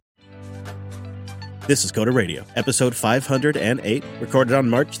This is Coda Radio, episode 508, recorded on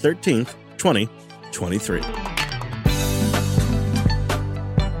March 13th, 2023.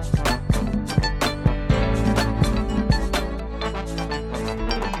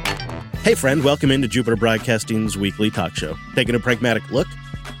 Hey friend, welcome into Jupiter Broadcasting's weekly talk show, taking a pragmatic look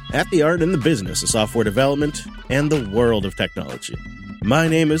at the art and the business of software development and the world of technology. My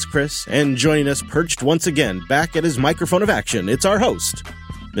name is Chris, and joining us perched once again back at his microphone of action, it's our host,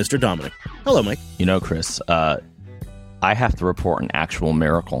 Mr. Dominic. Hello, Mike. You know, Chris, I have to report an actual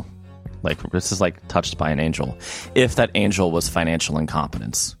miracle. Like, this is like touched by an angel. If that angel was financial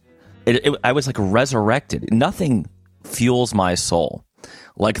incompetence. I was like resurrected. Nothing fuels my soul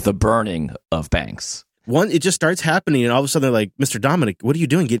like the burning of banks. It just starts happening, and all of a sudden they're like, Mr. Dominic, what are you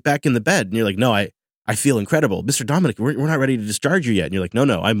doing? Get back in the bed. And you're like, no, I feel incredible. Mr. Dominic, we're not ready to discharge you yet. And you're like,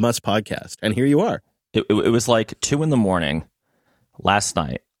 no, I must podcast. And here you are. It was like 2 a.m. last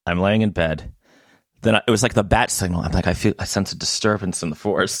night. I'm laying in bed. Then it was like the bat signal. I'm like, I sense a disturbance in the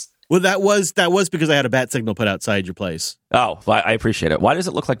force. Well, that was because I had a bat signal put outside your place. Oh, well, I appreciate it. Why does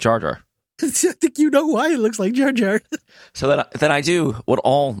it look like Jar Jar? I think you know why it looks like Jar Jar. So then I do what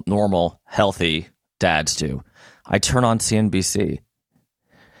all normal, healthy dads do. I turn on CNBC.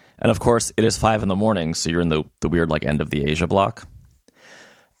 And of course, it is 5 a.m, so you're in the weird like end of the Asia block.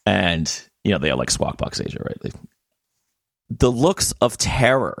 And, you know, they have like Squawk Box Asia, right? The looks of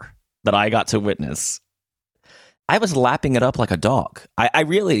terror that I got to witness, I was lapping it up like a dog. I'm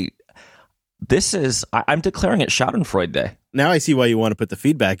declaring it Schadenfreude Day. Now I see why you want to put the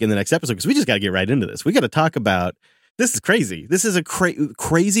feedback in the next episode, because we just got to get right into this. We got to talk about, this is crazy. This is a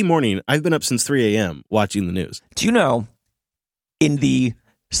crazy morning. I've been up since 3 a.m. watching the news. Do you know,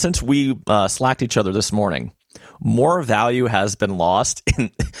 since we slacked each other this morning, more value has been lost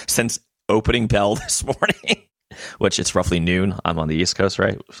since opening bell this morning, which it's roughly noon. I'm on the East Coast,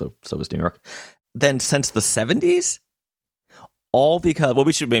 right? So is New York. Then since the 70s, all because, well,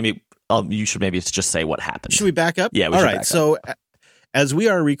 you should maybe just say what happened. Should we back up? Yeah, all right. So as we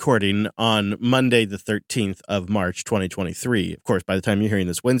are recording on Monday, the 13th of March, 2023, of course, by the time you're hearing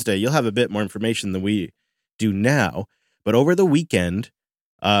this Wednesday, you'll have a bit more information than we do now. But over the weekend,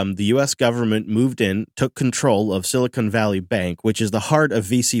 the U.S. government moved in, took control of Silicon Valley Bank, which is the heart of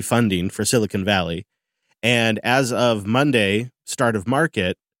VC funding for Silicon Valley. And as of Monday, start of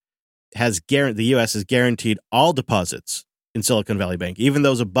market, the U.S. has guaranteed all deposits in Silicon Valley Bank. Even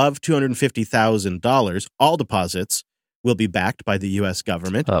those above $250,000, all deposits will be backed by the U.S.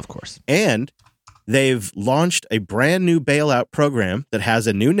 government. Of course. And they've launched a brand new bailout program that has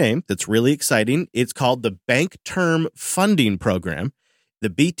a new name that's really exciting. It's called the Bank Term Funding Program.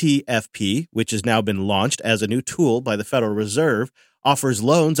 The BTFP, which has now been launched as a new tool by the Federal Reserve, offers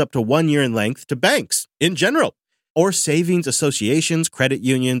loans up to 1 year in length to banks in general, or savings associations, credit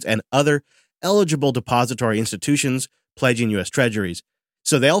unions, and other eligible depository institutions pledging U.S. treasuries.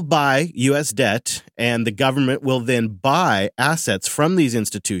 So they'll buy U.S. debt, and the government will then buy assets from these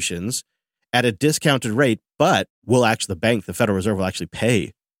institutions at a discounted rate, but the Federal Reserve will actually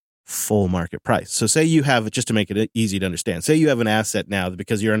pay full market price. So say you have, just to make it easy to understand, say you have an asset now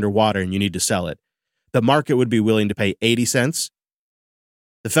because you're underwater and you need to sell it. The market would be willing to pay 80 cents.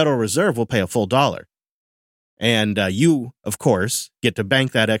 The Federal Reserve will pay a full $1. And you, of course, get to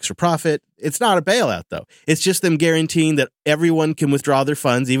bank that extra profit. It's not a bailout, though. It's just them guaranteeing that everyone can withdraw their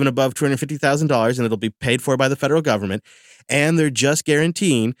funds, even above $250,000, and it'll be paid for by the federal government. And they're just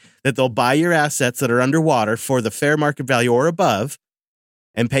guaranteeing that they'll buy your assets that are underwater for the fair market value or above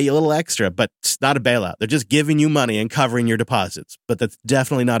and pay you a little extra, but it's not a bailout. They're just giving you money and covering your deposits, but that's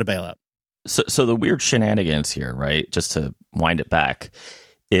definitely not a bailout. So the weird shenanigans here, right, just to wind it back,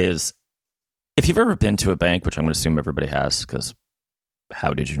 is if you've ever been to a bank, which I'm going to assume everybody has, because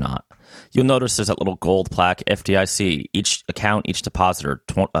how did you not? You'll notice there's that little gold plaque, FDIC, each account, each depositor,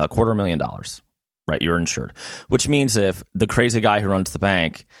 $250,000, right? You're insured, which means if the crazy guy who runs the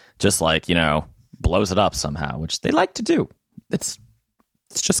bank just blows it up somehow, which they like to do, it's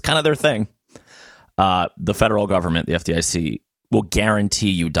just kind of their thing. The federal government, the FDIC, will guarantee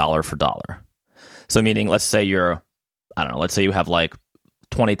you dollar for dollar. So meaning, let's say you have like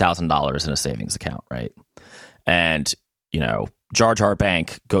 $20,000 in a savings account, right? And, Jar Jar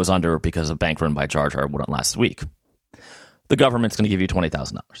Bank goes under because a bank run by Jar Jar wouldn't last a week. The government's going to give you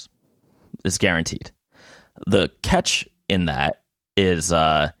 $20,000. It's guaranteed. The catch in that is,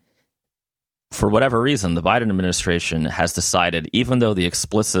 for whatever reason, the Biden administration has decided, even though the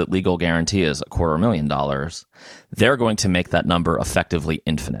explicit legal guarantee is $250,000, they're going to make that number effectively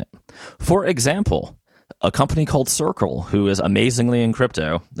infinite. For example, a company called Circle, who is amazingly in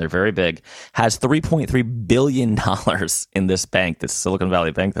crypto, they're very big, has $3.3 billion in this bank, this Silicon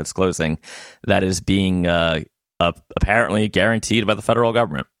Valley bank that's closing, that is being apparently guaranteed by the federal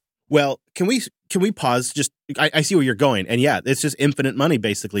government. Well, can we pause? Just I see where you're going, and yeah, it's just infinite money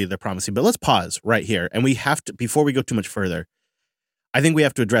basically they're promising. But let's pause right here, and we have to, before we go too much further, I think we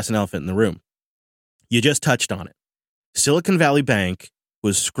have to address an elephant in the room. You just touched on it. Silicon Valley Bank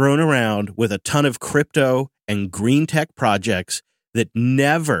was screwing around with a ton of crypto and green tech projects that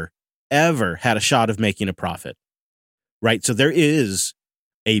never, ever had a shot of making a profit, right? So there is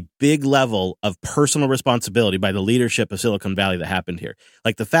a big level of personal responsibility by the leadership of Silicon Valley that happened here.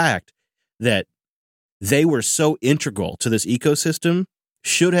 Like the fact that they were so integral to this ecosystem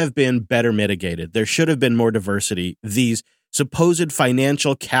should have been better mitigated. There should have been more diversity. These supposed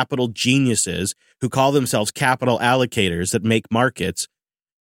financial capital geniuses who call themselves capital allocators that make markets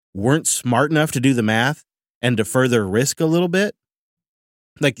weren't smart enough to do the math and defer their risk a little bit.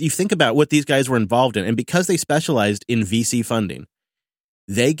 Like, you think about what these guys were involved in, and because they specialized in VC funding,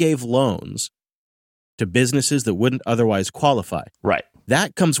 they gave loans to businesses that wouldn't otherwise qualify. Right.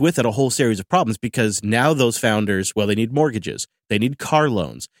 That comes with it a whole series of problems, because now those founders, well, they need mortgages, they need car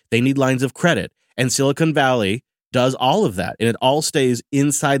loans, they need lines of credit, and Silicon Valley does all of that, and it all stays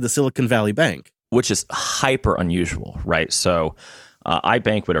inside the Silicon Valley Bank. Which is hyper unusual, right? So I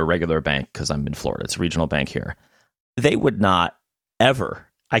bank with a regular bank because I'm in Florida. It's a regional bank here. They would not ever,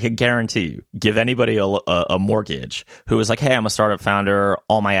 I can guarantee you, give anybody a mortgage who is like, hey, I'm a startup founder.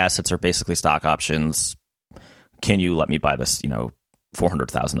 All my assets are basically stock options. Can you let me buy this,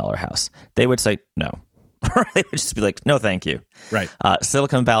 $400,000 house? They would say no. They would just be like, no, thank you. Right.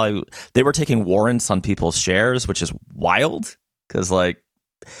 Silicon Valley, they were taking warrants on people's shares, which is wild because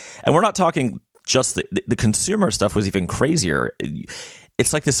and we're not talking just the consumer stuff was even crazier.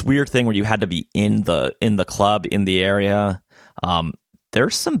 It's like this weird thing where you had to be in the club in the area.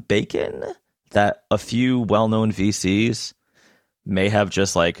 There's some bacon that a few well-known VCs may have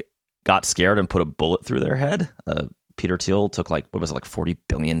just got scared and put a bullet through their head. Peter Thiel took $40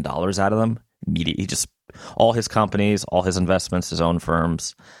 billion out of them. He just, all his companies, all his investments, his own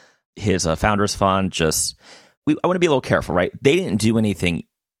firms, his founders fund. I want to be a little careful, right? They didn't do anything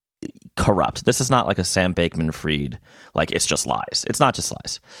corrupt. This is not like a Sam Bankman-Fried, it's just lies. It's not just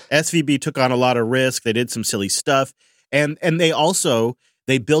lies. SVB took on a lot of risk. They did some silly stuff. And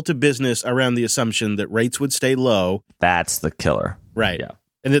they built a business around the assumption that rates would stay low. That's the killer. Right. Yeah.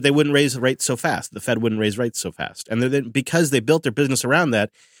 And that they wouldn't raise rates so fast. The Fed wouldn't raise rates so fast. And then because they built their business around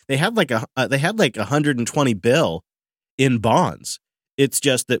that, they had like 120 bill in bonds. It's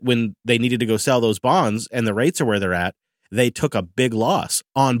just that when they needed to go sell those bonds and the rates are where they're at, they took a big loss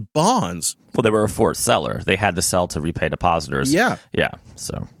on bonds. Well, they were a forced seller. They had to sell to repay depositors. Yeah. Yeah.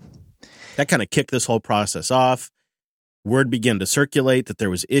 So that kind of kicked this whole process off. Word began to circulate that there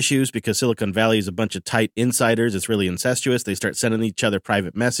was issues because Silicon Valley is a bunch of tight insiders. It's really incestuous. They start sending each other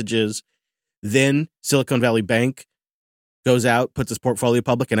private messages. Then Silicon Valley Bank goes out, puts its portfolio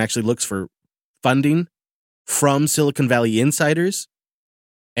public, and actually looks for funding from Silicon Valley insiders.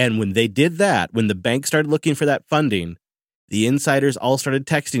 And when they did that, when the bank started looking for that funding, the insiders all started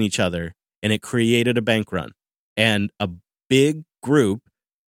texting each other, and it created a bank run. And a big group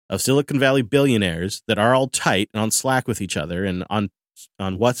of Silicon Valley billionaires that are all tight and on Slack with each other and on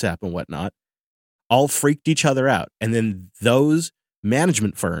WhatsApp and whatnot, all freaked each other out. And then those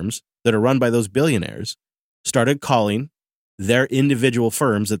management firms that are run by those billionaires started calling their individual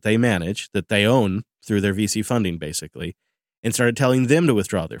firms that they manage, that they own through their VC funding, basically, and started telling them to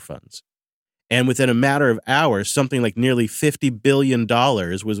withdraw their funds. And within a matter of hours, something like nearly $50 billion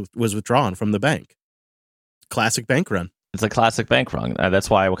was withdrawn from the bank. Classic bank run. It's a classic bank run. That's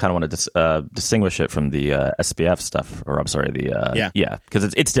why I kind of want to distinguish it from the SBF stuff, or I'm sorry,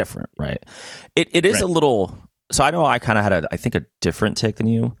 because it's different, right? It is right. A little. So I know I kind of had a different take than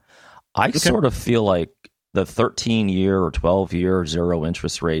you. I sort of feel like the 13-year or 12-year zero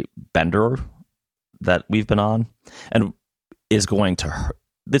interest rate bender that we've been on, and is going to hurt.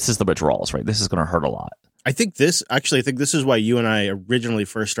 This is the withdrawals, right? This is going to hurt a lot. I think this is why you and I originally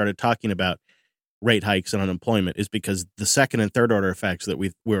first started talking about rate hikes and unemployment, is because the second and third order effects that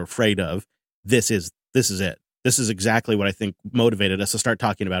we're afraid of, this is it. This is exactly what I think motivated us to start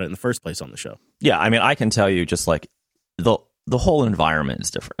talking about it in the first place on the show. Yeah, I mean, I can tell you just the whole environment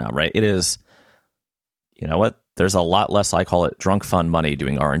is different now, right? It is, you know what? There's a lot less, I call it drunk fund money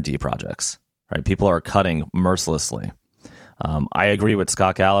doing R&D projects, right? People are cutting mercilessly. I agree with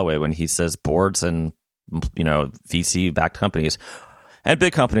Scott Galloway when he says boards and, VC-backed companies and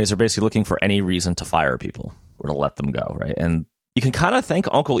big companies are basically looking for any reason to fire people or to let them go, right? And you can kind of thank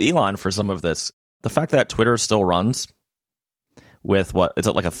Uncle Elon for some of this. the fact that Twitter still runs with what is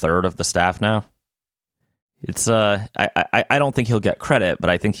it, like a third of the staff now? It's I don't think he'll get credit, but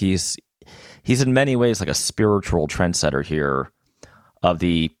I think he's in many ways like a spiritual trendsetter here of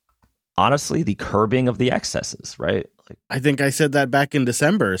the curbing of the excesses, right? I think I said that back in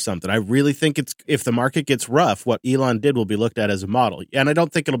December or something. I really think if the market gets rough, what Elon did will be looked at as a model. And I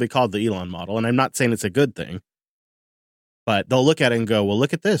don't think it'll be called the Elon model. And I'm not saying it's a good thing. But they'll look at it and go, well,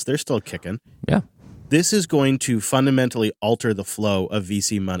 look at this. They're still kicking. Yeah. This is going to fundamentally alter the flow of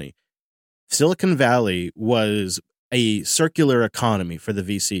VC money. Silicon Valley was a circular economy for the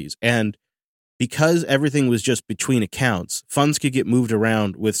VCs. And because everything was just between accounts, funds could get moved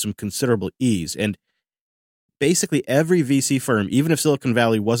around with some considerable ease. And basically every VC firm, even if Silicon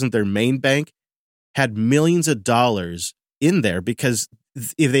Valley wasn't their main bank, had millions of dollars in there because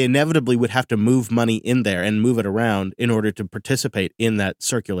they inevitably would have to move money in there and move it around in order to participate in that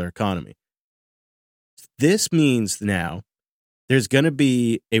circular economy. This means now there's going to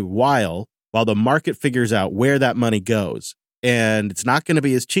be a while the market figures out where that money goes, and it's not going to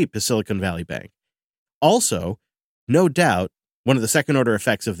be as cheap as Silicon Valley Bank. Also, no doubt, one of the second-order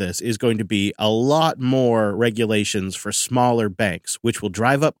effects of this is going to be a lot more regulations for smaller banks, which will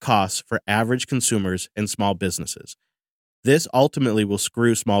drive up costs for average consumers and small businesses. This ultimately will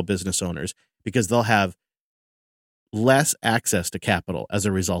screw small business owners because they'll have less access to capital as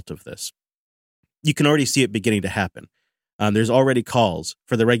a result of this. You can already see it beginning to happen. There's already calls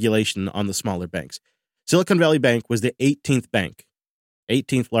for the regulation on the smaller banks. Silicon Valley Bank was the 18th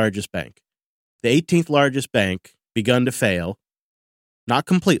largest bank. The 18th largest bank begun to fail. Not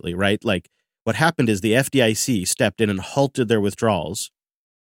completely, right? Like what happened is the FDIC stepped in and halted their withdrawals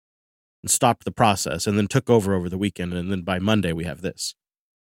and stopped the process and then took over the weekend. And then by Monday, we have this.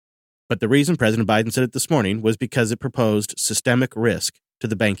 But the reason President Biden said it this morning was because it proposed systemic risk to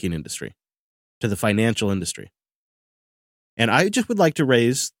the banking industry, to the financial industry. And I just would like to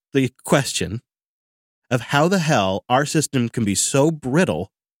raise the question of how the hell our system can be so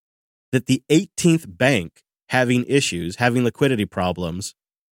brittle that the 18th bank having issues, having liquidity problems,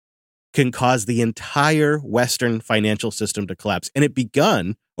 can cause the entire Western financial system to collapse. And it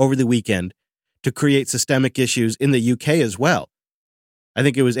begun over the weekend to create systemic issues in the UK as well. I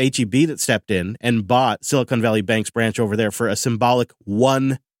think it was HEB that stepped in and bought Silicon Valley Bank's branch over there for a symbolic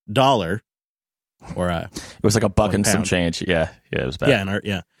 $1. It was like $1 and some change. Yeah, it was bad.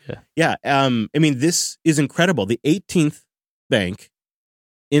 Yeah. I mean, this is incredible. The 18th bank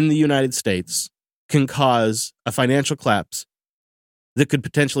in the United States can cause a financial collapse that could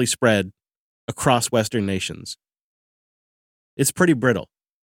potentially spread across Western nations. It's pretty brittle.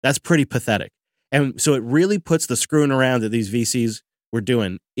 That's pretty pathetic. And so it really puts the screwing around that these VCs were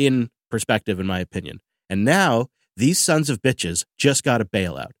doing in perspective, in my opinion. And now these sons of bitches just got a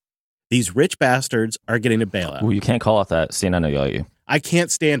bailout. These rich bastards are getting a bailout. Well, you can't call it that. CNN will yell at you. I can't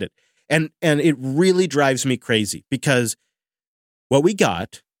stand it. And it really drives me crazy because what we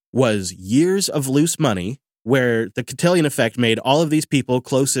got was years of loose money where the cotillion effect made all of these people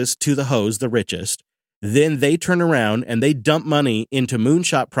closest to the hose the richest. Then they turn around and they dump money into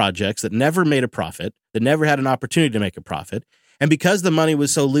moonshot projects that never made a profit, that never had an opportunity to make a profit. And because the money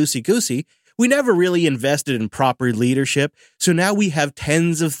was so loosey-goosey, we never really invested in proper leadership. So now we have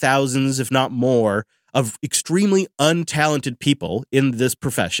tens of thousands, if not more, of extremely untalented people in this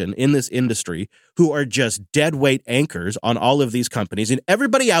profession, in this industry, who are just deadweight anchors on all of these companies. And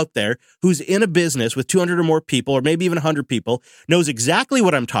everybody out there who's in a business with 200 or more people, or maybe even 100 people, knows exactly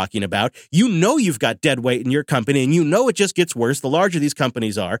what I'm talking about. You know you've got deadweight in your company, and you know it just gets worse the larger these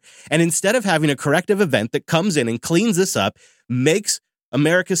companies are. And instead of having a corrective event that comes in and cleans this up, makes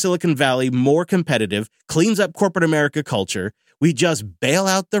America, Silicon Valley more competitive, cleans up corporate America culture, we just bail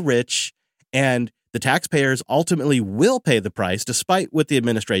out the rich, and the taxpayers ultimately will pay the price, despite what the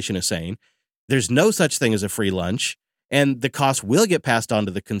administration is saying. There's no such thing as a free lunch, and the cost will get passed on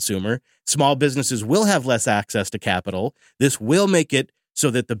to the consumer. Small businesses will have less access to capital. This will make it so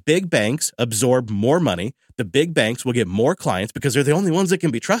that the big banks absorb more money. The big banks will get more clients because they're the only ones that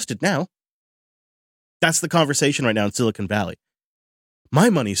can be trusted now. That's the conversation right now in Silicon Valley. My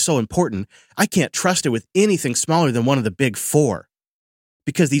money is so important, I can't trust it with anything smaller than one of the big four.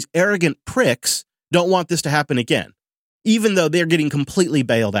 Because these arrogant pricks don't want this to happen again, even though they're getting completely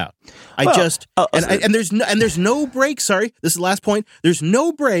bailed out. There's no breaks. Sorry, this is the last point. There's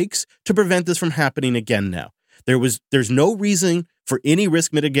no breaks to prevent this from happening again. Now there's no reason for any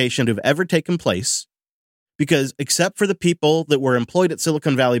risk mitigation to have ever taken place, because except for the people that were employed at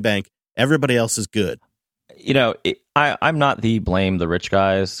Silicon Valley Bank, everybody else is good. You know, I'm not the blame the rich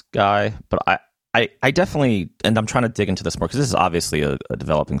guys guy, but I definitely, and I'm trying to dig into this more because this is obviously a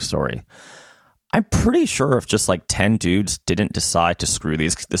developing story. I'm pretty sure if just like 10 dudes didn't decide to screw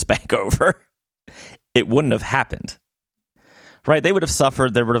this bank over, it wouldn't have happened. Right? They would have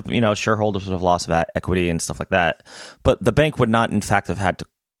suffered. There would have, shareholders would have lost equity and stuff like that. But the bank would not, in fact, have had to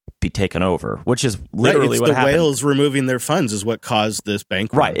be taken over, which is literally what happened. The whales removing their funds is what caused this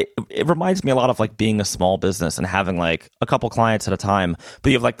bank run. Right. It reminds me a lot of like being a small business and having like a couple clients at a time.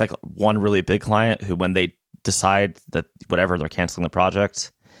 But you have like one really big client who, when they decide that whatever, they're canceling the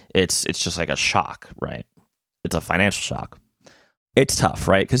project, it's just like a shock, right? It's a financial shock. It's tough,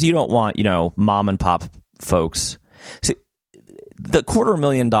 right? Because you don't want, mom and pop folks. See, the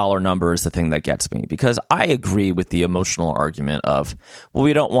 $250,000 number is the thing that gets me, because I agree with the emotional argument of, well,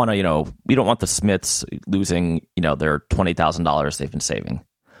 we don't want to, we don't want the Smiths losing, their $20,000 they've been saving.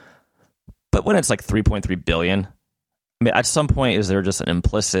 But when it's like $3.3 billion, I mean, at some point, is there just an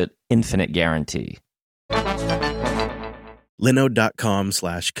implicit infinite guarantee?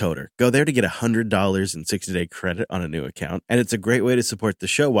 Linode.com/coder. Go there to get $100 in 60-day credit on a new account. And it's a great way to support the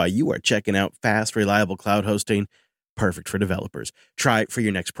show while you are checking out fast, reliable cloud hosting. Perfect for developers. Try it for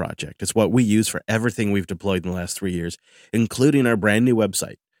your next project. It's what we use for everything we've deployed in the last 3 years, including our brand new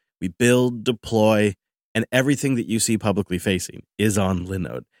website. We build, deploy, and everything that you see publicly facing is on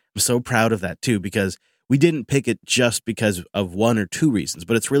Linode. I'm so proud of that too, because we didn't pick it just because of one or two reasons,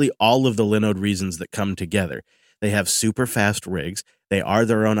 but it's really all of the Linode reasons that come together. They have super fast rigs. They are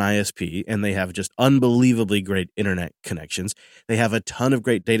their own ISP, and they have just unbelievably great internet connections. They have a ton of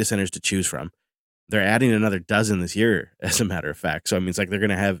great data centers to choose from. They're adding another dozen this year, as a matter of fact. So, I mean, it's like they're going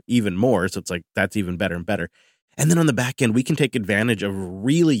to have even more. So it's like that's even better and better. And then on the back end, we can take advantage of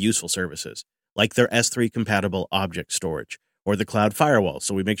really useful services like their S3 compatible object storage or the cloud firewall.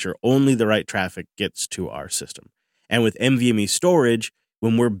 So we make sure only the right traffic gets to our system. And with NVMe storage,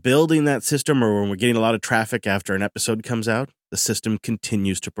 when we're building that system or when we're getting a lot of traffic after an episode comes out, the system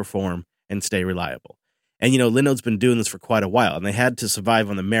continues to perform and stay reliable. And, Linode's been doing this for quite a while, and they had to survive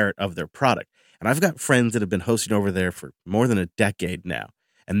on the merit of their product. And I've got friends that have been hosting over there for more than a decade now,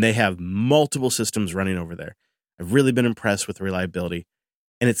 and they have multiple systems running over there. I've really been impressed with the reliability,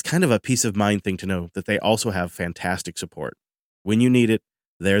 and it's kind of a peace of mind thing to know that they also have fantastic support. When you need it,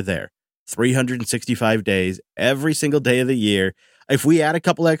 they're there. 365 days, every single day of the year. If we add a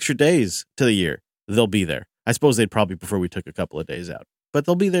couple extra days to the year, they'll be there. I suppose they'd probably prefer we took a couple of days out, but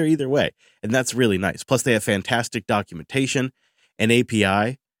they'll be there either way, and that's really nice. Plus, they have fantastic documentation, an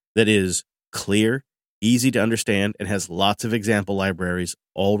API that is clear, easy to understand, and has lots of example libraries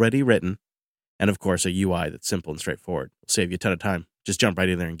already written. And of course, a UI that's simple and straightforward. It'll save you a ton of time. Just jump right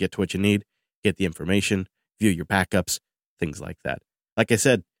in there and get to what you need, get the information, view your backups, things like that. Like I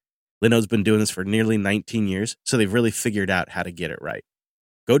said, Linode's been doing this for nearly 19 years, so they've really figured out how to get it right.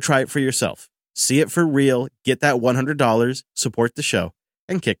 Go try it for yourself. See it for real, get that $100, support the show,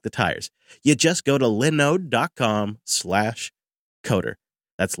 and kick the tires. You just go to linode.com/coder.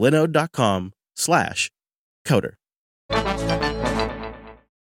 That's linode.com/coder.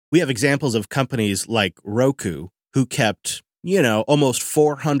 We have examples of companies like Roku who kept, almost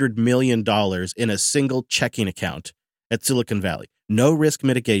 $400 million in a single checking account at Silicon Valley. No risk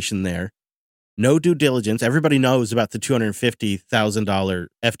mitigation there. No due diligence. Everybody knows about the $250,000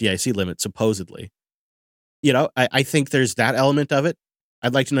 FDIC limit, supposedly. I think there's that element of it.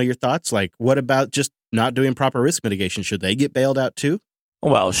 I'd like to know your thoughts. Like, what about just not doing proper risk mitigation? Should they get bailed out too?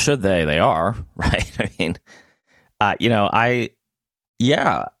 Well, should they? They are, right? I mean,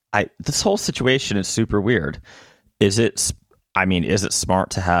 this whole situation is super weird. Is it smart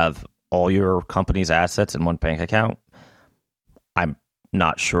to have all your company's assets in one bank account? I'm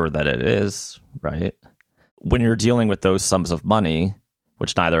not sure that it is, right? When you're dealing with those sums of money,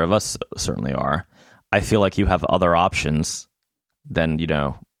 which neither of us certainly are, I feel like you have other options than,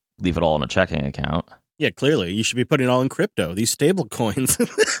 leave it all in a checking account. Yeah, clearly. You should be putting it all in crypto, these stable coins.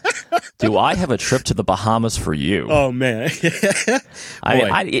 Do I have a trip to the Bahamas for you? Oh, man.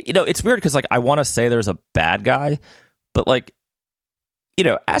 It's weird because, I want to say there's a bad guy, but,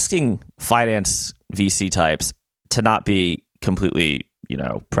 asking finance VC types to not be completely,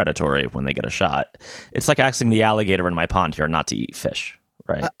 predatory when they get a shot. It's like asking the alligator in my pond here not to eat fish,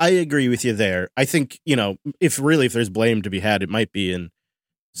 right? I agree with you there. I think, if there's blame to be had, it might be in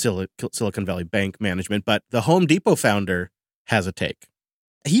Silicon Valley Bank management, but the Home Depot founder has a take.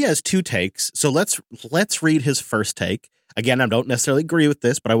 He has two takes, so let's read his first take. Again, I don't necessarily agree with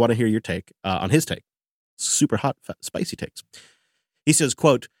this, but I want to hear your take on his take. Super hot, spicy takes. He says,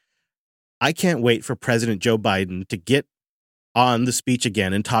 quote, "I can't wait for President Joe Biden to get on the speech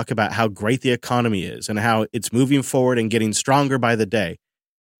again and talk about how great the economy is and how it's moving forward and getting stronger by the day,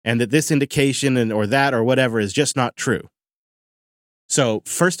 and that this indication or that or whatever is just not true. So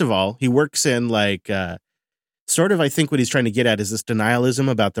first of all, he works in like sort of, I think what he's trying to get at is this denialism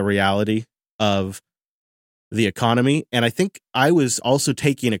about the reality of the economy. And I think I was also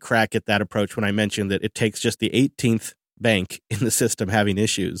taking a crack at that approach when I mentioned that it takes just the 18th bank in the system having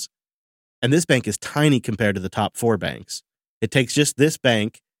issues. And this bank is tiny compared to the top 4 banks. It takes just this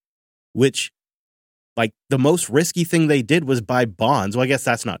bank, which like the most risky thing they did was buy bonds. Well, I guess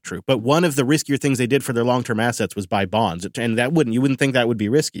that's not true. But one of the riskier things they did for their long-term assets was buy bonds. And you wouldn't think that would be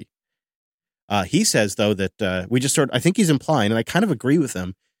risky. He says, though, that I think he's implying, and I kind of agree with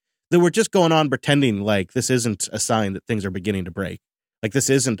him, that we're just going on pretending like this isn't a sign that things are beginning to break. Like this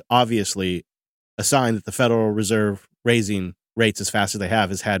isn't obviously a sign that the Federal Reserve raising rates as fast as they have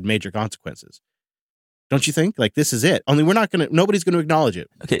has had major consequences. Don't you think? Like this is it. Only nobody's going to acknowledge it.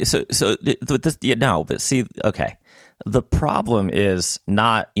 Okay, so this, yeah, no, but see, okay, the problem is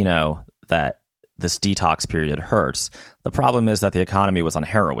not that this detox period hurts. The problem is that the economy was on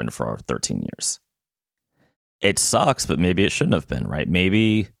heroin for 13 years. It sucks, but maybe it shouldn't have been, right?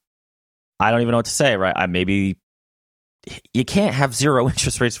 Maybe. I don't even know what to say, right? Maybe you can't have zero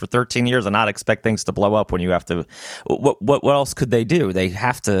interest rates for 13 years and not expect things to blow up when you have to. What else could they do? They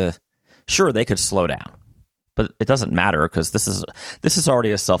have to. Sure, they could slow down, but it doesn't matter because this is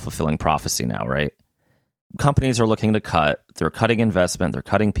already a self-fulfilling prophecy now, right? Companies are looking to cut. They're cutting investment. They're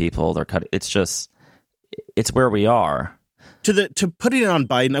cutting people. It's where we are. To putting it on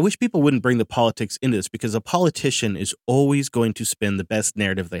Biden, I wish people wouldn't bring the politics into this because a politician is always going to spin the best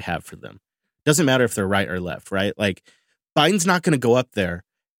narrative they have for them. Doesn't matter if they're right or left, right? Like Biden's not going to go up there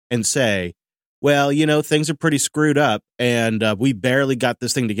and say, well, things are pretty screwed up and we barely got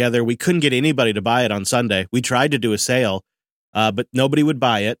this thing together. We couldn't get anybody to buy it on Sunday. We tried to do a sale, but nobody would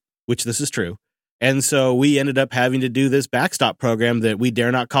buy it, which this is true. And so we ended up having to do this backstop program that we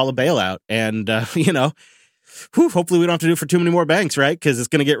dare not call a bailout. And, hopefully we don't have to do it for too many more banks, right? Because it's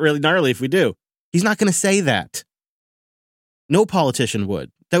going to get really gnarly if we do. He's not going to say that. No politician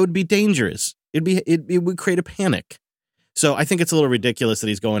would. That would be dangerous. It would create a panic. So I think it's a little ridiculous that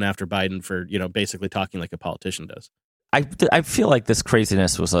he's going after Biden for, basically talking like a politician does. I feel like this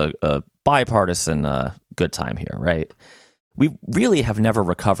craziness was a bipartisan good time here, right? We really have never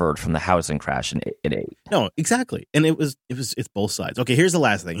recovered from the housing crash in 8. No, exactly. And it's both sides. Okay, here's the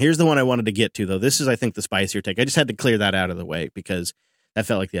last thing. Here's the one I wanted to get to, though. This is, I think, the spicier take. I just had to clear that out of the way because that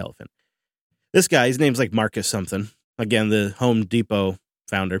felt like the elephant. This guy, his name's like Marcus something. Again, the Home Depot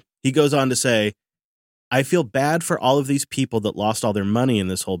founder. He goes on to say, I feel bad for all of these people that lost all their money in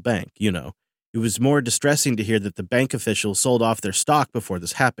this whole bank. It was more distressing to hear that the bank officials sold off their stock before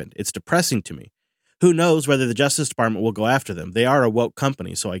this happened. It's depressing to me. Who knows whether the Justice Department will go after them? They are a woke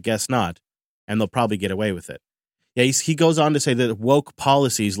company, so I guess not. And they'll probably get away with it. Yeah, he goes on to say that woke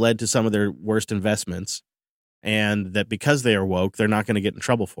policies led to some of their worst investments and that because they are woke, they're not going to get in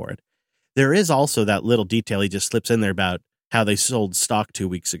trouble for it. There is also that little detail he just slips in there about how they sold stock 2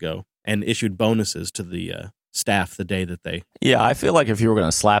 weeks ago and issued bonuses to the staff the day that they... Yeah, I feel like if you were going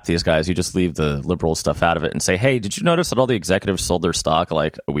to slap these guys, you just leave the liberal stuff out of it and say, hey, did you notice that all the executives sold their stock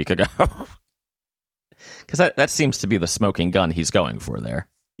like a week ago? Because that seems to be the smoking gun he's going for there.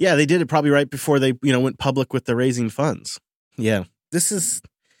 Yeah, they did it probably right before they went public with the raising funds. Yeah, this is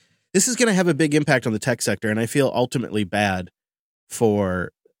going to have a big impact on the tech sector, and I feel ultimately bad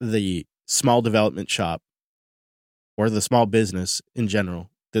for the small development shop or the small business in general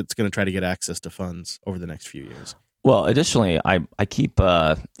that's going to try to get access to funds over the next few years. Well, additionally, I keep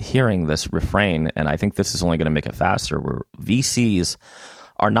hearing this refrain, and I think this is only going to make it faster, where VCs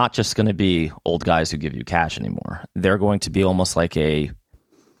are not just going to be old guys who give you cash anymore. They're going to be almost like a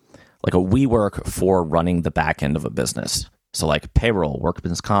WeWork for running the back end of a business. So like payroll,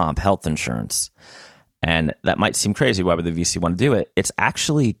 workman's comp, health insurance. And that might seem crazy. Why would the VC want to do it? It's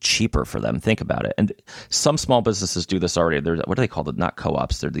actually cheaper for them. Think about it. And some small businesses do this already. There's, what do they call it? Not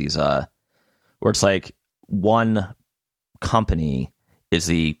co-ops. They're these, where it's like one company is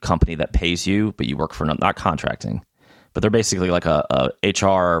the company that pays you, but you work for not contracting. But they're basically like a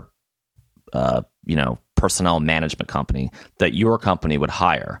HR, personnel management company that your company would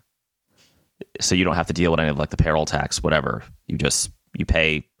hire. So you don't have to deal with any of like the payroll tax, whatever. You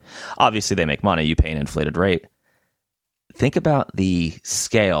pay. Obviously, they make money. You pay an inflated rate. Think about the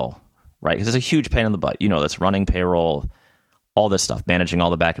scale, right? Because it's a huge pain in the butt. That's running payroll, all this stuff, managing all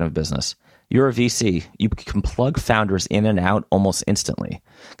the back end of business. You're a VC. You can plug founders in and out almost instantly.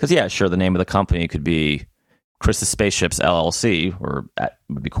 Because, yeah, sure, the name of the company could be Chris's Spaceships LLC, or that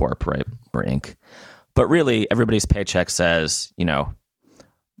would be Corp, right? Or Inc. But really, everybody's paycheck says,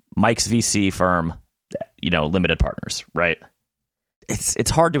 Mike's VC firm, limited partners, right? It's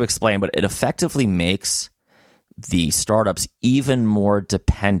hard to explain, but it effectively makes the startups even more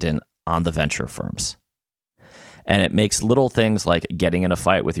dependent on the venture firms. And it makes little things like getting in a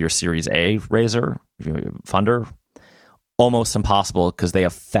fight with your Series A funder almost impossible because they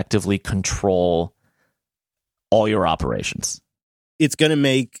effectively control all your operations. It's going to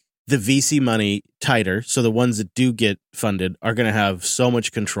make the VC money tighter, so the ones that do get funded are going to have so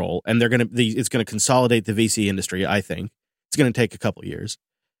much control, and it's going to consolidate the VC industry. I think it's going to take a couple years,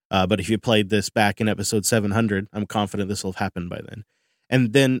 but if you played this back in episode 700, I'm confident this will happen by then.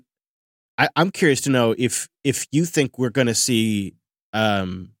 And then I'm curious to know if you think we're going to see a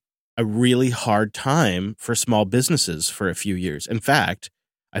really hard time for small businesses for a few years. In fact,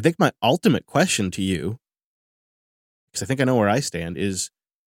 I think my ultimate question to you, because I think I know where I stand, is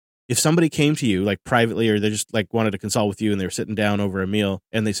if somebody came to you like privately, or they just like wanted to consult with you and they were sitting down over a meal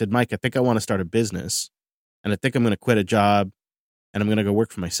and they said, Mike, I think I want to start a business and I think I'm going to quit a job and I'm going to go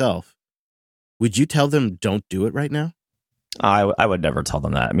work for myself. Would you tell them don't do it right now? I would never tell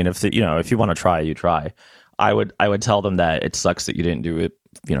them that. I mean, if you want to try, you try. I would tell them that it sucks that you didn't do it,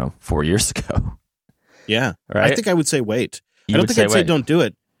 4 years ago. Yeah. Right? I think I would say wait. I don't think I'd say don't do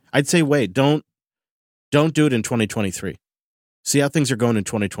it. I'd say wait. Don't do it in 2023. See how things are going in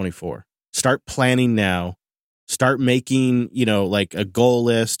 2024. Start planning now. Start making, like a goal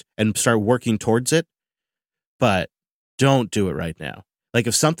list and start working towards it. But don't do it right now. Like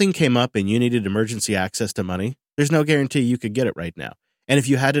if something came up and you needed emergency access to money, there's no guarantee you could get it right now. And if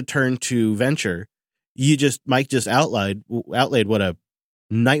you had to turn to venture, Mike just outlaid what a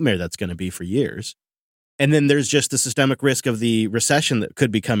nightmare that's going to be for years. And then there's just the systemic risk of the recession that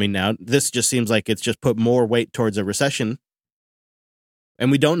could be coming now. This just seems like it's just put more weight towards a recession. And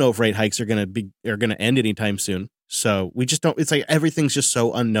we don't know if rate hikes are going to end anytime soon. So we just don't, it's like everything's just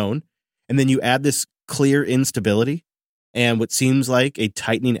so unknown. And then you add this clear instability and what seems like a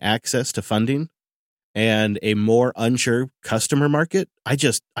tightening access to funding and a more unsure customer market.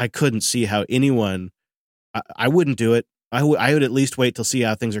 I couldn't see how anyone, I wouldn't do it. I would at least wait to see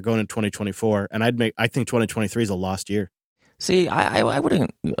how things are going in 2024. And I think 2023 is a lost year. See, I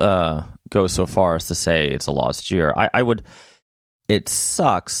wouldn't go so far as to say it's a lost year. I would, it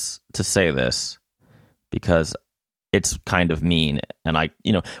sucks to say this because it's kind of mean. And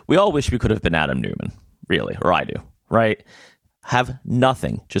we all wish we could have been Adam Newman, really, or I do, right? Have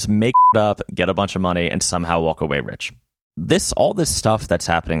nothing, just make it up, get a bunch of money, and somehow walk away rich. All this stuff that's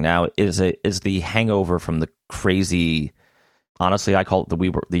happening now is the hangover from the crazy. Honestly, I call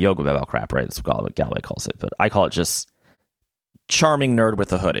it the yoga bell crap, right? That's what Galloway calls it, but I call it just charming nerd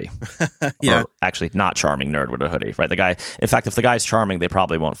with a hoodie. Yeah, or actually, not charming nerd with a hoodie, right? The guy. In fact, if the guy's charming, they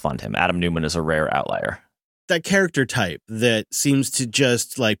probably won't fund him. Adam Newman is a rare outlier. That character type that seems to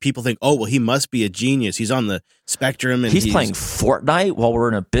just like people think, oh, well, he must be a genius. He's on the spectrum, and he's playing Fortnite while we're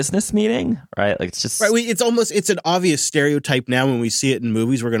in a business meeting, right? Like it's just right. It's an obvious stereotype now. When we see it in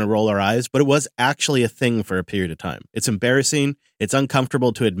movies, we're going to roll our eyes, but it was actually a thing for a period of time. It's embarrassing. It's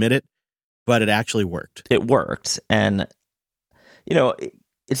uncomfortable to admit it, but it actually worked. It worked, and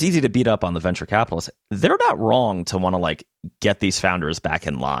it's easy to beat up on the venture capitalists. They're not wrong to want to like get these founders back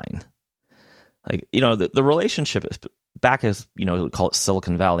in line. Like, the relationship is back as, we call it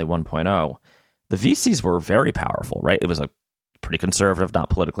Silicon Valley 1.0. The VCs were very powerful, right? It was a pretty conservative, not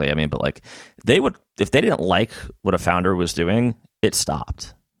politically. I mean, but like they would, if they didn't like what a founder was doing, it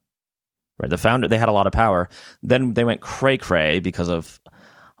stopped. Right? The founder, they had a lot of power. Then they went cray-cray because of,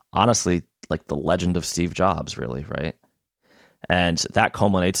 honestly, like the legend of Steve Jobs, really, right? And that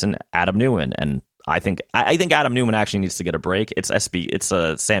culminates in Adam Newman. And I think Adam Newman actually needs to get a break. It's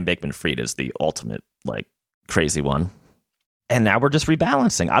Sam Bankman-Fried is the ultimate like crazy one. And now we're just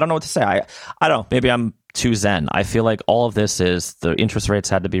rebalancing. I don't know what to say. I don't know. Maybe I'm too zen. I feel like all of this is the interest rates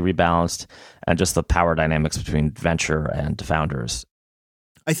had to be rebalanced and just the power dynamics between venture and founders.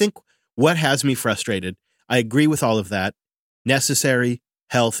 I think what has me frustrated, I agree with all of that. Necessary,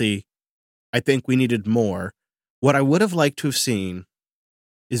 healthy. I think we needed more. What I would have liked to have seen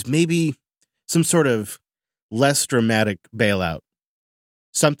is maybe some sort of less dramatic bailout,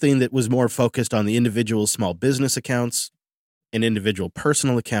 something that was more focused on the individual small business accounts and individual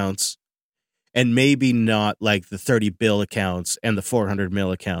personal accounts, and maybe not like the 30 bill accounts and the 400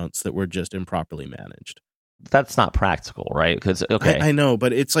 mil accounts that were just improperly managed. That's not practical, right? Because I know,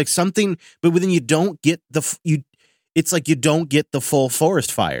 but it's like something. But then you don't get it's like you don't get the full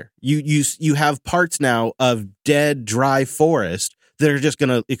forest fire. You have parts now of dead, dry forest that are just going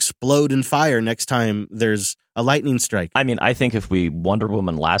to explode in fire next time there's a lightning strike. I mean, I think if we Wonder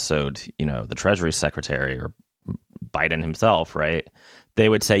Woman lassoed, the Treasury Secretary or Biden himself, right, they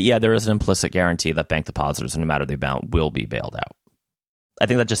would say, yeah, there is an implicit guarantee that bank depositors, no matter the amount, will be bailed out. I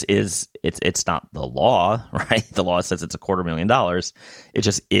think that just is, it's not the law, right? The law says it's $250,000. It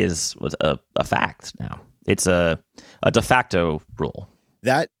just is a fact now. It's a de facto rule.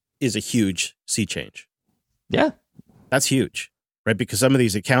 That is a huge sea change. Yeah. That's huge, right? Because some of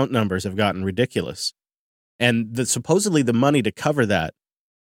these account numbers have gotten ridiculous. And supposedly the money to cover that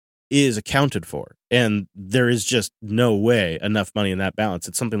is accounted for. And there is just no way enough money in that balance.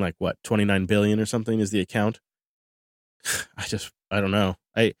 It's something like, what, 29 billion or something is the account? I don't know.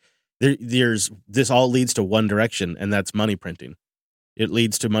 This all leads to one direction, and that's money printing. It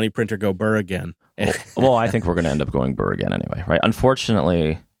leads to money printer go burr again. Well, I think we're going to end up going burr again anyway, right?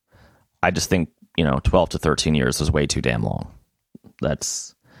 Unfortunately, I just think, 12 to 13 years is way too damn long.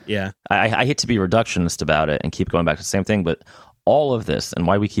 That's... Yeah. I hate to be reductionist about it and keep going back to the same thing, but all of this, and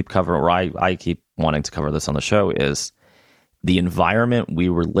why we keep covering, or I keep wanting to cover this on the show, is the environment we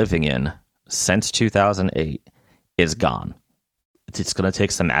were living in since 2008 is gone. It's going to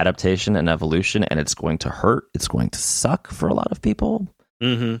take some adaptation and evolution, and it's going to hurt. It's going to suck for a lot of people.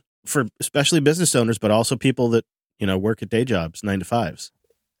 Mm-hmm. For especially business owners, but also people that, work at day jobs, 9 to 5s.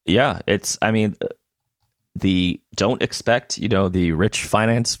 Yeah. Don't expect, the rich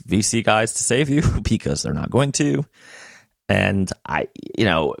finance VC guys to save you, because they're not going to. And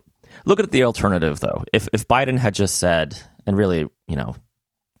look at the alternative though. If Biden had just said, and really,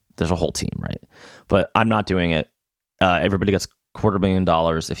 there's a whole team, right? But I'm not doing it. Everybody gets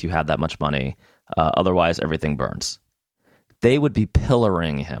 $250,000 if you have that much money. Otherwise, everything burns. They would be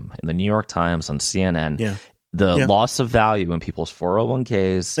pillaring him in the New York Times, on CNN. Yeah. The loss of value in people's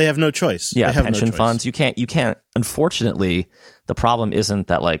 401ks. They have no choice. Yeah, pension funds. You can't. Unfortunately, the problem isn't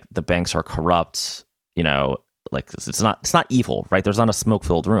that like the banks are corrupt. Like it's not evil, right? There's not a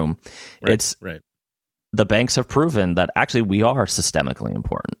smoke-filled room. Right, it's right. The banks have proven that actually we are systemically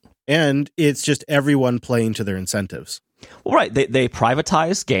important. And it's just everyone playing to their incentives. Well, right. They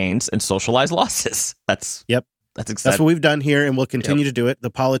privatize gains and socialize losses. That's what we've done here, and we'll continue to do it. The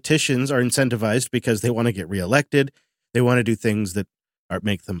politicians are incentivized because they want to get reelected. They want to do things that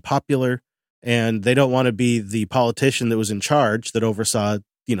make them popular, and they don't want to be the politician that was in charge that oversaw,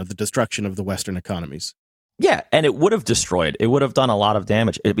 the destruction of the Western economies. Yeah, and it would have destroyed. It would have done a lot of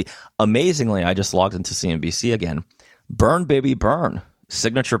damage. It'd be amazingly. I just logged into CNBC again. Burn, baby, burn.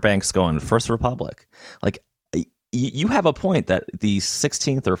 Signature banks going First Republic. Like, you have a point that the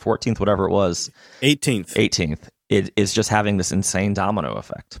 16th or 14th, whatever it was, 18th, it is just having this insane domino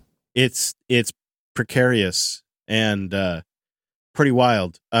effect. It's precarious and pretty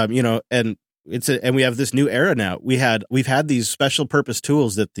wild. And we have this new era now. We've had these special purpose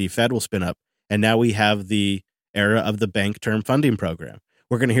tools that the Fed will spin up, and now we have the era of the Bank Term Funding Program.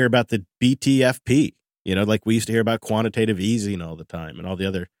 We're going to hear about the BTFP. Like we used to hear about quantitative easing all the time, and all the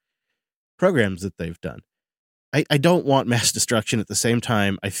other programs that they've done. I don't want mass destruction. At the same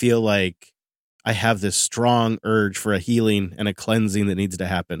time, I feel like I have this strong urge for a healing and a cleansing that needs to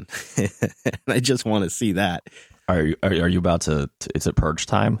happen. And I just want to see that. Are you about to? Is it purge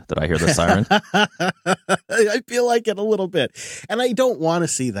time? Did I hear the siren? I feel like it a little bit, and I don't want to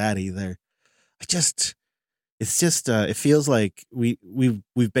see that either. It feels like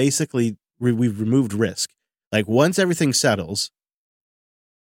we've basically removed risk. Like once everything settles,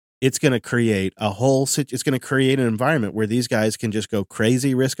 it's going to create it's going to create an environment where these guys can just go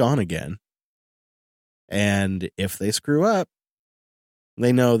crazy risk on again. And if they screw up,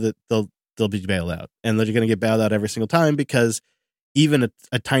 they know that they'll be bailed out, and they're going to get bailed out every single time, because even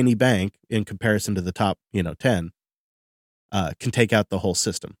a tiny bank in comparison to the top, 10, can take out the whole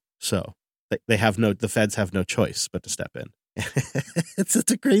system. So the feds have no choice but to step in. It's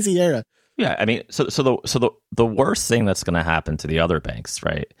a crazy era. Yeah, I mean, so the worst thing that's going to happen to the other banks,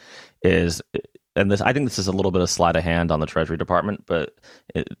 right, is, and this, I think this is a little bit of sleight of hand on the Treasury Department, but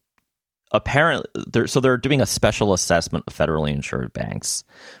apparently, they're doing a special assessment of federally insured banks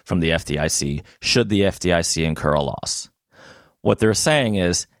from the FDIC. Should the FDIC incur a loss? What they're saying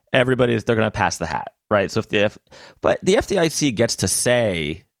is they're going to pass the hat, right? So but the FDIC gets to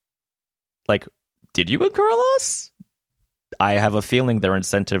say, like, did you incur a loss? I have a feeling their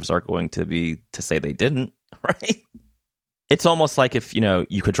incentives are going to be to say they didn't, right? It's almost like if,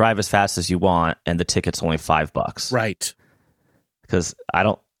 you could drive as fast as you want and the ticket's only $5. Right. Because I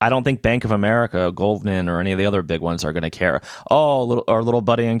don't think Bank of America, Goldman, or any of the other big ones are going to care. Oh, our little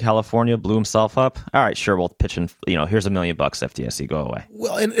buddy in California blew himself up. All right, sure, we'll pitch in, here's $1 million, FDIC, go away.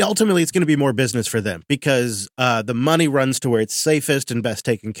 Well, and ultimately it's going to be more business for them, because the money runs to where it's safest and best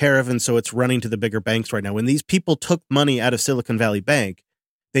taken care of, and so it's running to the bigger banks right now. When these people took money out of Silicon Valley Bank,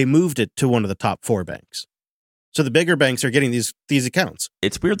 they moved it to one of the top 4 banks. So the bigger banks are getting these accounts.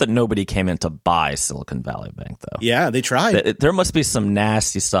 It's weird that nobody came in to buy Silicon Valley Bank, though. Yeah, they tried. There must be some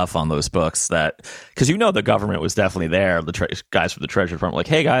nasty stuff on those books because the government was definitely there. The guys from the Treasury Department were like,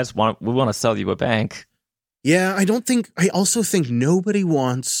 hey, guys, we want to sell you a bank. Yeah, I also think nobody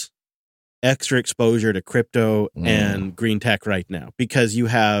wants extra exposure to crypto and green tech right now because you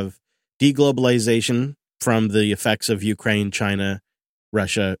have deglobalization from the effects of Ukraine, China,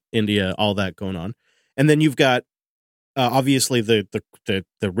 Russia, India, all that going on. And then you've got obviously the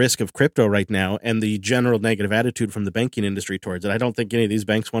risk of crypto right now and the general negative attitude from the banking industry towards it. I don't think any of these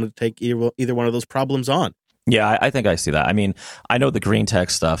banks want to take either one of those problems on. Yeah, I think I see that. I mean, I know the green tech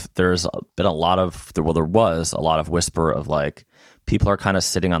stuff. There's been there was a lot of whisper of like people are kind of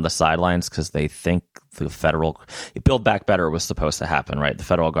sitting on the sidelines because they think the federal Build Back Better was supposed to happen, right? The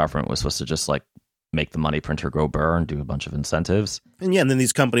federal government was supposed to just like make the money printer go burr and do a bunch of incentives. And and then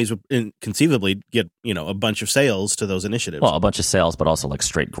these companies would conceivably get, a bunch of sales to those initiatives. Well, a bunch of sales, but also like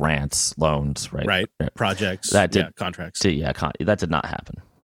straight grants, loans, right? Right. Projects, contracts. That did not happen.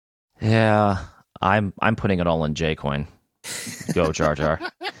 Yeah, I'm putting it all in J-Coin. Go, Jar Jar.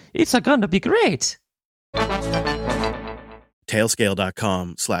 It's going to be great.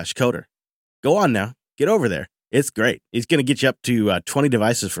 Tailscale.com/coder. Go on now. Get over there. It's great. It's going to get you up to 20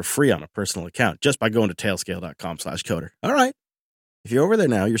 devices for free on a personal account just by going to tailscale.com/coder. All right. If you're over there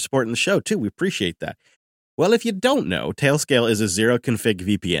now, you're supporting the show too. We appreciate that. Well, if you don't know, Tailscale is a zero config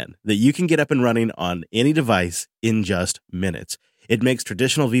VPN that you can get up and running on any device in just minutes. It makes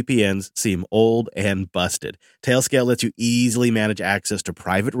traditional VPNs seem old and busted. Tailscale lets you easily manage access to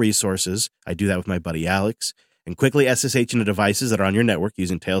private resources. I do that with my buddy Alex. And quickly SSH into devices that are on your network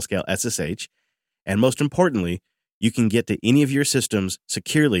using Tailscale SSH. And most importantly, you can get to any of your systems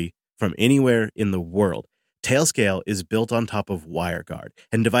securely from anywhere in the world. Tailscale is built on top of WireGuard,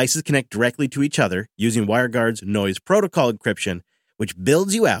 and devices connect directly to each other using WireGuard's noise protocol encryption, which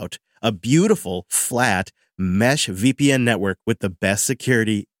builds you out a beautiful, flat mesh VPN network with the best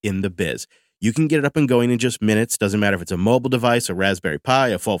security in the biz. You can get it up and going in just minutes. Doesn't matter if it's a mobile device, a Raspberry Pi,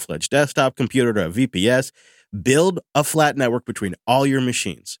 a full-fledged desktop computer, or a VPS. Build a flat network between all your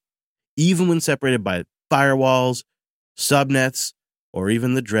machines, even when separated by firewalls, subnets, or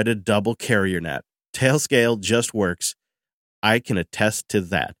even the dreaded double carrier net. Tailscale just works. I can attest to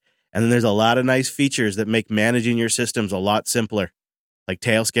that. And then there's a lot of nice features that make managing your systems a lot simpler. Like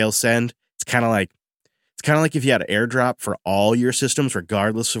Tailscale Send. It's kind of like if you had an AirDrop for all your systems,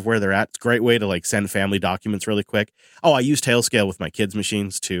 regardless of where they're at. It's a great way to like send family documents really quick. Oh, I use Tailscale with my kids'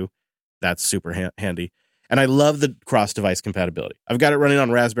 machines too. That's super handy. And I love the cross-device compatibility. I've got it running on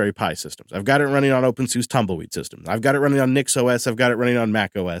Raspberry Pi systems. I've got it running on OpenSUSE Tumbleweed systems. I've got it running on NixOS. I've got it running on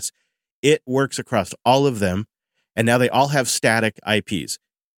macOS. It works across all of them. And now they all have static IPs,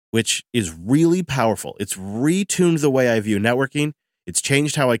 which is really powerful. It's retuned the way I view networking. It's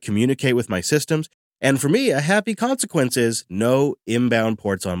changed how I communicate with my systems. And for me, a happy consequence is no inbound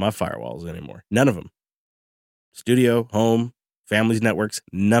ports on my firewalls anymore. None of them. Studio, home, family's networks,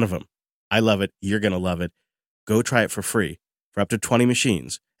 none of them. I love it. You're going to love it. Go try it for free for up to 20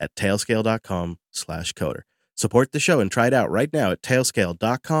 machines at tailscale.com/coder. Support the show and try it out right now at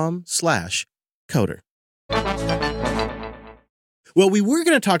tailscale.com/coder. Well, we were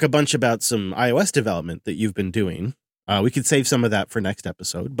going to talk a bunch about some iOS development that you've been doing. We could save some of that for next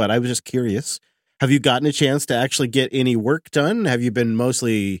episode, but I was just curious. Have you gotten a chance to actually get any work done? Have you been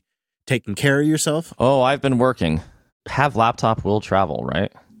mostly taking care of yourself? Oh, I've been working. Have laptop will travel,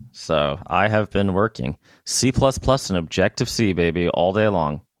 right? So I have been working C++ and Objective-C, baby, all day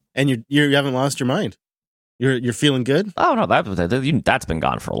long. And you haven't lost your mind. You're feeling good? Oh, no, that's been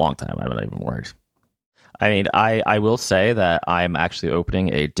gone for a long time. I'm not even worried. I mean, I will say that I'm actually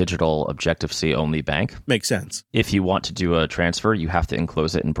opening a digital Objective-C only bank. Makes sense. If you want to do a transfer, you have to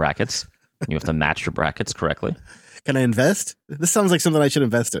enclose it in brackets. You have to match your brackets correctly. Can I invest? This sounds like something I should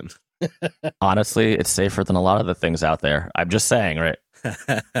invest in. Honestly, it's safer than a lot of the things out there. I'm just saying, right?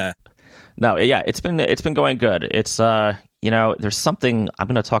 No, yeah, it's been going good. It's there's something I'm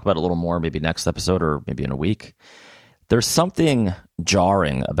going to talk about a little more maybe next episode or maybe in a week. There's something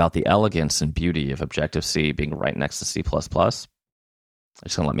jarring about the elegance and beauty of Objective-C being right next to C++. Just going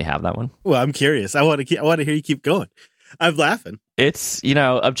to let me have that one. Well, I'm curious. I want to hear you keep going. I'm laughing. It's,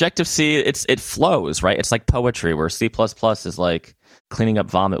 Objective-C, it flows, right? It's like poetry where C++ is like cleaning up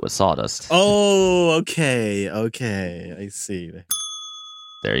vomit with sawdust. Oh, okay. I see.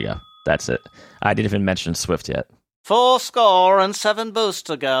 There you go. That's it. I didn't even mention Swift yet. 407 boosts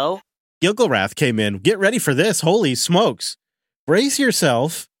to go. Gilgalrath came in. Get ready for this. Holy smokes. Brace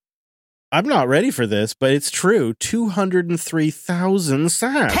yourself. I'm not ready for this, but it's true. 203,000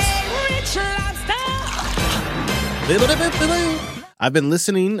 sats. Hey, rich lobster! I've been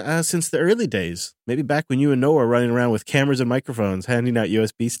listening since the early days, maybe back when you and Noah were running around with cameras and microphones, handing out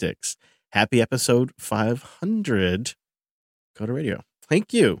USB sticks. Happy episode 500. Coda Radio.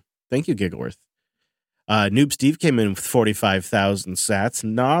 Thank you. Thank you, Giggleworth. Noob Steve came in with 45,000 sats.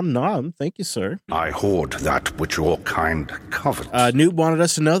 Nom nom. Thank you, sir. I hoard that which your kind covets. Noob wanted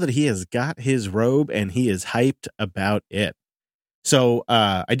us to know that he has got his robe and he is hyped about it. So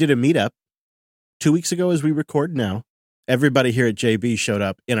I did a meetup 2 weeks ago as we record now. Everybody here at JB showed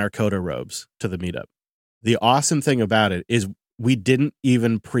up in our Coda robes to the meetup. The awesome thing about it is we didn't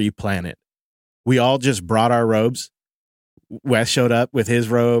even pre-plan it. We all just brought our robes. Wes showed up with his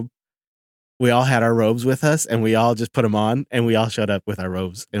robe. We all had our robes with us, and we all just put them on, and we all showed up with our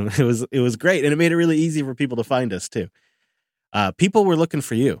robes. And it was great, and it made it really easy for people to find us, too. People were looking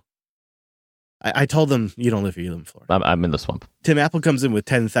for you. I told them, you don't live here, you live in Florida. I'm in the swamp. Tim Apple comes in with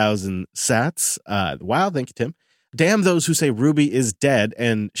 10,000 sats. Wow, thank you, Tim. Damn those who say Ruby is dead,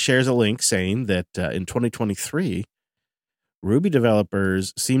 and shares a link saying that in 2023, Ruby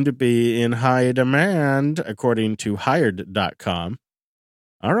developers seem to be in high demand, according to Hired.com.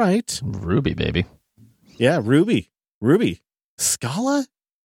 All right. Ruby, baby. Yeah, Ruby. Scala?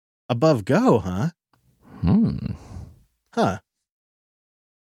 Above Go, huh? Huh.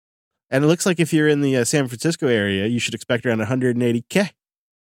 And it looks like if you're in the San Francisco area, you should expect around 180K.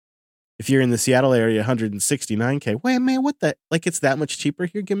 If you're in the Seattle area, 169K. Wait, man, what the? Like, it's that much cheaper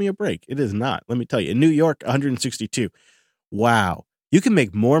here? Give me a break. It is not. Let me tell you. In New York, 162. Wow. You can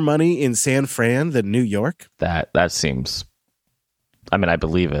make more money in San Fran than New York? That seems... I mean, I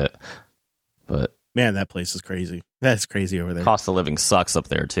believe it, but... Man, that place is crazy. That's crazy over there. Cost of living sucks up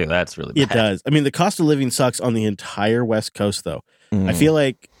there, too. That's really bad. It does. I mean, the cost of living sucks on the entire West Coast, though. I feel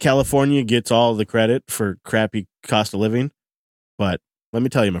like California gets all the credit for crappy cost of living, but let me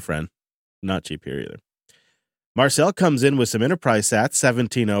tell you, my friend, not cheap here either. Marcel comes in with some enterprise sats,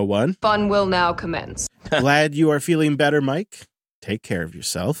 1701. Fun will now commence. Glad you are feeling better, Mike. Take care of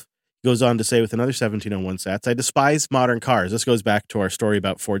yourself. Goes on to say with another 1701 sats, I despise modern cars. This goes back to our story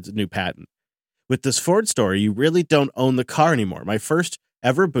about Ford's new patent. With this Ford story, you really don't own the car anymore. My first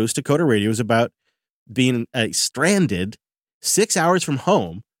ever boost to Coda Radio was about being stranded 6 hours from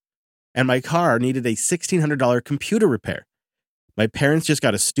home, and my car needed a $1,600 computer repair. My parents just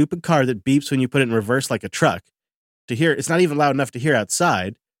got a stupid car that beeps when you put it in reverse like a truck. To hear, it's not even loud enough to hear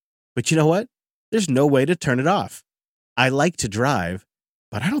outside. But you know what? There's no way to turn it off. I like to drive,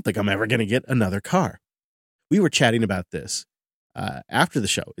 but I don't think I'm ever going to get another car. We were chatting about this after the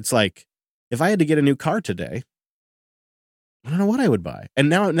show. It's like, if I had to get a new car today, I don't know what I would buy. And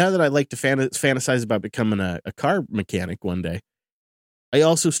now that I like to fantasize about becoming a car mechanic one day, I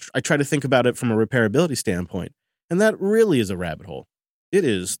try to think about it from a repairability standpoint. And that really is a rabbit hole. It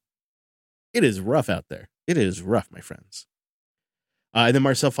is rough out there. It is rough, my friends. And then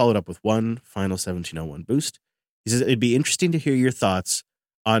Marcel followed up with one final 1701 boost. He says, it'd be interesting to hear your thoughts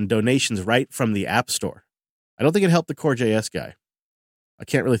on donations right from the App Store. I don't think it helped the Core.js guy. I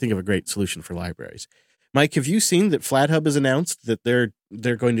can't really think of a great solution for libraries. Mike, have you seen that FlatHub has announced that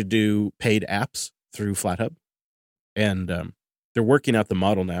they're going to do paid apps through FlatHub? And they're working out the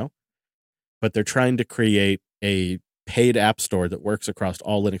model now, but they're trying to create a paid app store that works across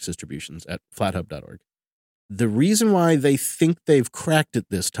all Linux distributions at flathub.org. The reason why they think they've cracked it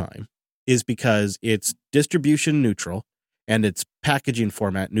this time is because it's distribution neutral and it's packaging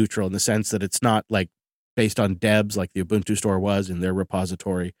format neutral in the sense that it's not like based on Debs like the Ubuntu store was in their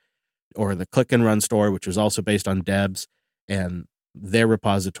repository, or the Click and Run store, which was also based on Debs and their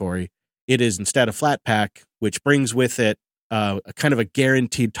repository. It is instead a Flatpak, which brings with it a kind of a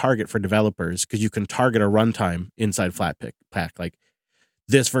guaranteed target for developers because you can target a runtime inside Flatpak, like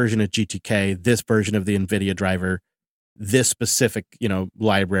this version of GTK, this version of the NVIDIA driver, this specific,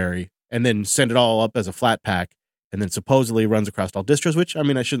 library, and then send it all up as a Flatpak, and then supposedly runs across all distros, which, I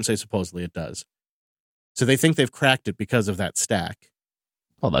mean, I shouldn't say supposedly, it does. So they think they've cracked it because of that stack.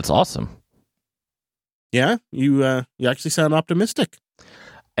 Oh, that's awesome. Yeah, you actually sound optimistic.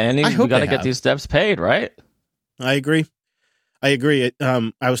 And we got to get these devs paid, right? I agree.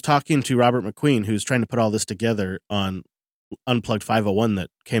 I was talking to Robert McQueen, who's trying to put all this together on Unplugged 501 that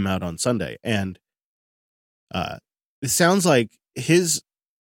came out on Sunday. And it sounds like his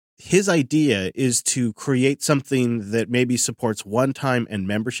idea is to create something that maybe supports one-time and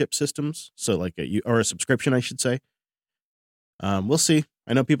membership systems. So like a subscription, I should say. We'll see.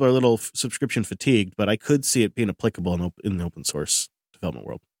 I know people are a little subscription fatigued, but I could see it being applicable in the open source development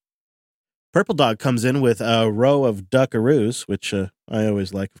world. Purple Dog comes in with a row of duckaroos, which I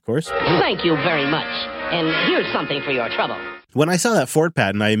always like, of course. Thank you very much. And here's something for your trouble. When I saw that Ford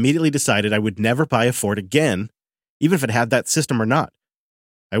patent, I immediately decided I would never buy a Ford again even if it had that system or not.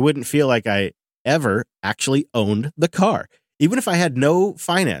 I wouldn't feel like I ever actually owned the car. Even if I had no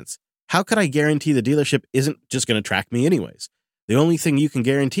finance, how could I guarantee the dealership isn't just going to track me anyways? The only thing you can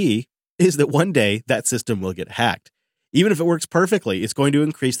guarantee is that one day that system will get hacked. Even if it works perfectly, it's going to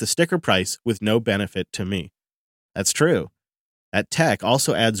increase the sticker price with no benefit to me. That's true. That tech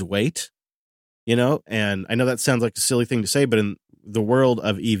also adds weight, and I know that sounds like a silly thing to say, but in the world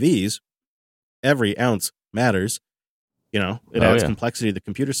of EVs, every ounce matters. It adds complexity to the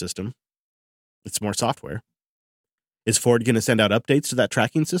computer system. It's more software. Is Ford going to send out updates to that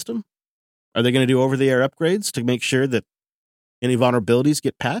tracking system? Are they going to do over-the-air upgrades to make sure that any vulnerabilities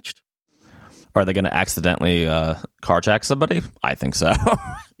get patched? Are they going to accidentally carjack somebody? I think so.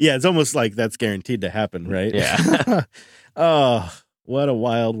 Yeah, it's almost like that's guaranteed to happen, right? Yeah. Oh, what a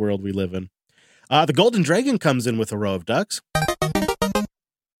wild world we live in. The Golden Dragon comes in with a row of ducks.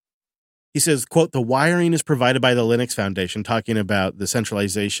 He says, quote, the wiring is provided by the Linux Foundation, talking about the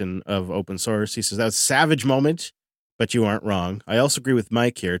centralization of open source. He says, that was a savage moment, but you aren't wrong. I also agree with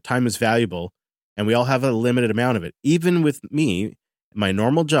Mike here. Time is valuable, and we all have a limited amount of it. Even with me, my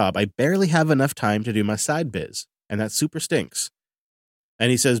normal job, I barely have enough time to do my side biz, and that super stinks.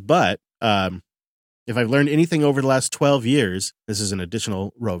 And he says, but if I've learned anything over the last 12 years, this is an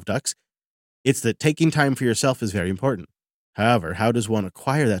additional row of ducks, it's that taking time for yourself is very important. However, how does one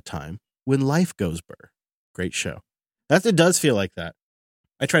acquire that time when life goes burr? Great show. It does feel like that.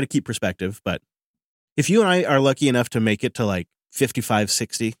 I try to keep perspective, but if you and I are lucky enough to make it to like 55,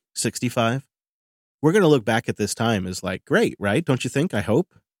 60, 65, we're going to look back at this time as like, great, right? Don't you think? I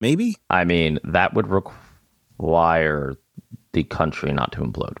hope. Maybe. I mean, that would require the country not to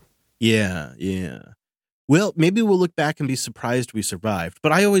implode. Yeah. Well, maybe we'll look back and be surprised we survived.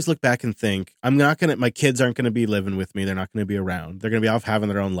 But I always look back and think, my kids aren't going to be living with me. They're not going to be around. They're going to be off having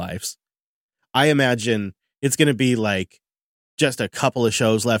their own lives. I imagine it's going to be like just a couple of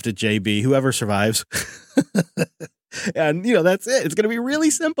shows left at JB, whoever survives. And, that's it. It's going to be really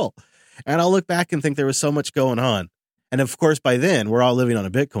simple. And I'll look back and think there was so much going on. And of course, by then, we're all living on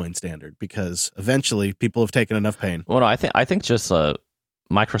a Bitcoin standard because eventually people have taken enough pain. Well, no, I think just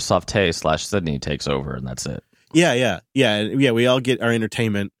Microsoft Tay/Sydney takes over and that's it. Yeah. We all get our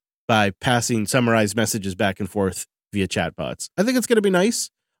entertainment by passing summarized messages back and forth via chatbots. I think it's going to be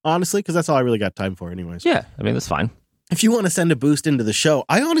nice, honestly, because that's all I really got time for anyways. Yeah, I mean, that's fine. If you want to send a boost into the show,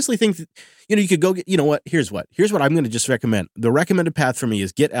 I honestly think that, you could go get, here's what I'm going to just recommend. The recommended path for me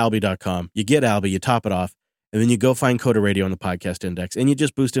is getalby.com. You get Alby, you top it off, and then you go find Coda Radio on the podcast index, and you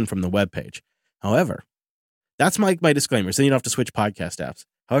just boost in from the webpage. However, that's my disclaimer. So you don't have to switch podcast apps.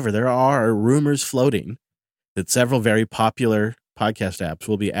 However, there are rumors floating that several very popular podcast apps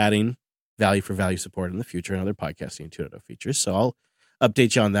will be adding value for value support in the future and other podcasting 2.0 features. So I'll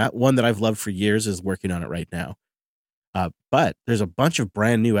update you on that. One that I've loved for years is working on it right now. But there's a bunch of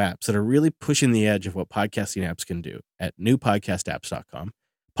brand new apps that are really pushing the edge of what podcasting apps can do at newpodcastapps.com.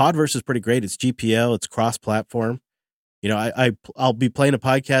 Podverse is pretty great. It's GPL. It's cross-platform. I'll be playing a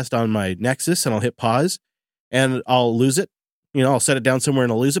podcast on my Nexus and I'll hit pause and I'll lose it. I'll set it down somewhere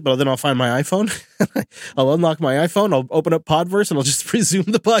and I'll lose it, but then I'll find my iPhone. I'll unlock my iPhone. I'll open up Podverse and I'll just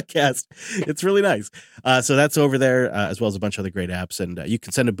resume the podcast. It's really nice. So that's over there, as well as a bunch of other great apps. And you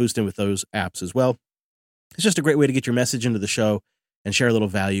can send a boost in with those apps as well. It's just a great way to get your message into the show and share a little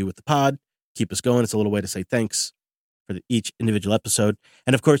value with the pod. Keep us going. It's a little way to say thanks for each individual episode.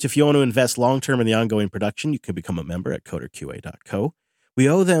 And of course, if you want to invest long-term in the ongoing production, you can become a member at coderqa.co. We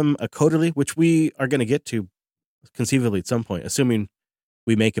owe them a Coderly, which we are going to get to conceivably at some point, assuming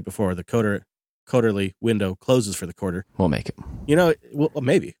we make it before the Coderly window closes for the quarter. We'll make it. Well,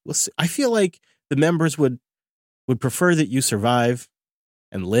 maybe. We'll see. I feel like the members would prefer that you survive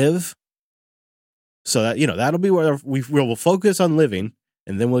and live. So that, that'll be where we'll focus on living,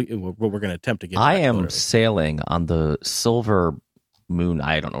 and then we're going to attempt to get. I am sailing on the silver moon.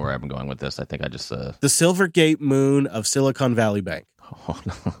 I don't know where I'm going with this. I think I just the Silvergate moon of Silicon Valley Bank. Oh,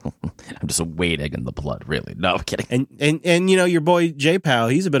 no. I'm just wading in the blood, really. No, I'm kidding. And your boy J-Pow,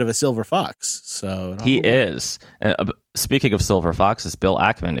 he's a bit of a silver fox. So he is. Speaking of silver foxes, Bill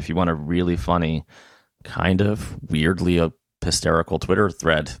Ackman, if you want a really funny, kind of weirdly hysterical Twitter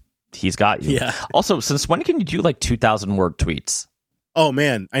thread, he's got you. Yeah. Also, since when can you do like 2,000 word tweets? Oh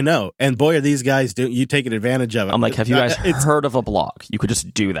man, I know. And boy, are these guys you taking advantage of it. I'm like, have you guys heard of a blog? You could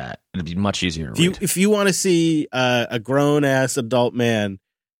just do that. It'd be much easier to read. If you want to see a grown ass adult man,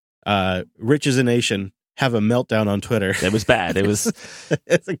 rich as a nation, have a meltdown on Twitter. It was bad. It was.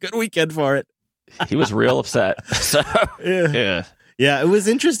 It's a good weekend for it. He was real upset. So yeah. Yeah, it was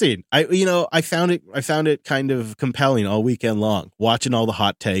interesting. I found it kind of compelling all weekend long, watching all the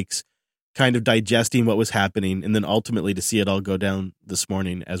hot takes. kind of digesting what was happening, and then ultimately to see it all go down this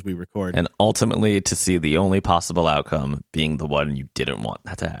morning as we record. And ultimately to see the only possible outcome being the one you didn't want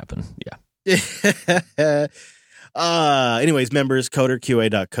that to happen. Yeah. Anyways, members,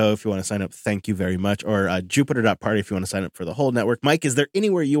 coderqa.co if you want to sign up. Thank you very much. Or jupiter.party if you want to sign up for the whole network. Mike, is there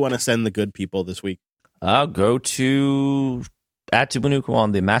anywhere you want to send the good people this week? I'll go to @Tubanuku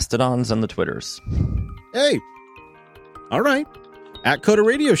on the Mastodons and the Twitters. Hey. All right. @Coder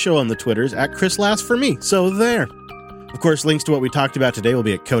Radio Show on the Twitters, @Chris Last for me. So there. Of course, links to what we talked about today will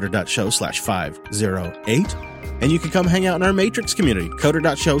be at coder.show/508. And you can come hang out in our Matrix community,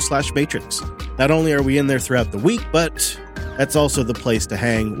 coder.show/Matrix. Not only are we in there throughout the week, but that's also the place to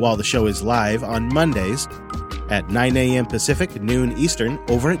hang while the show is live on Mondays at 9 a.m. Pacific, noon Eastern,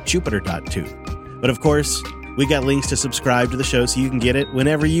 over at Jupiter.to. But of course, we got links to subscribe to the show so you can get it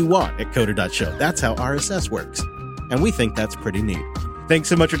whenever you want at coder.show. That's how RSS works. And we think that's pretty neat. Thanks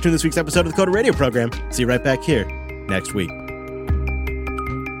so much for tuning this week's episode of the Coder Radio program. See you right back here next week.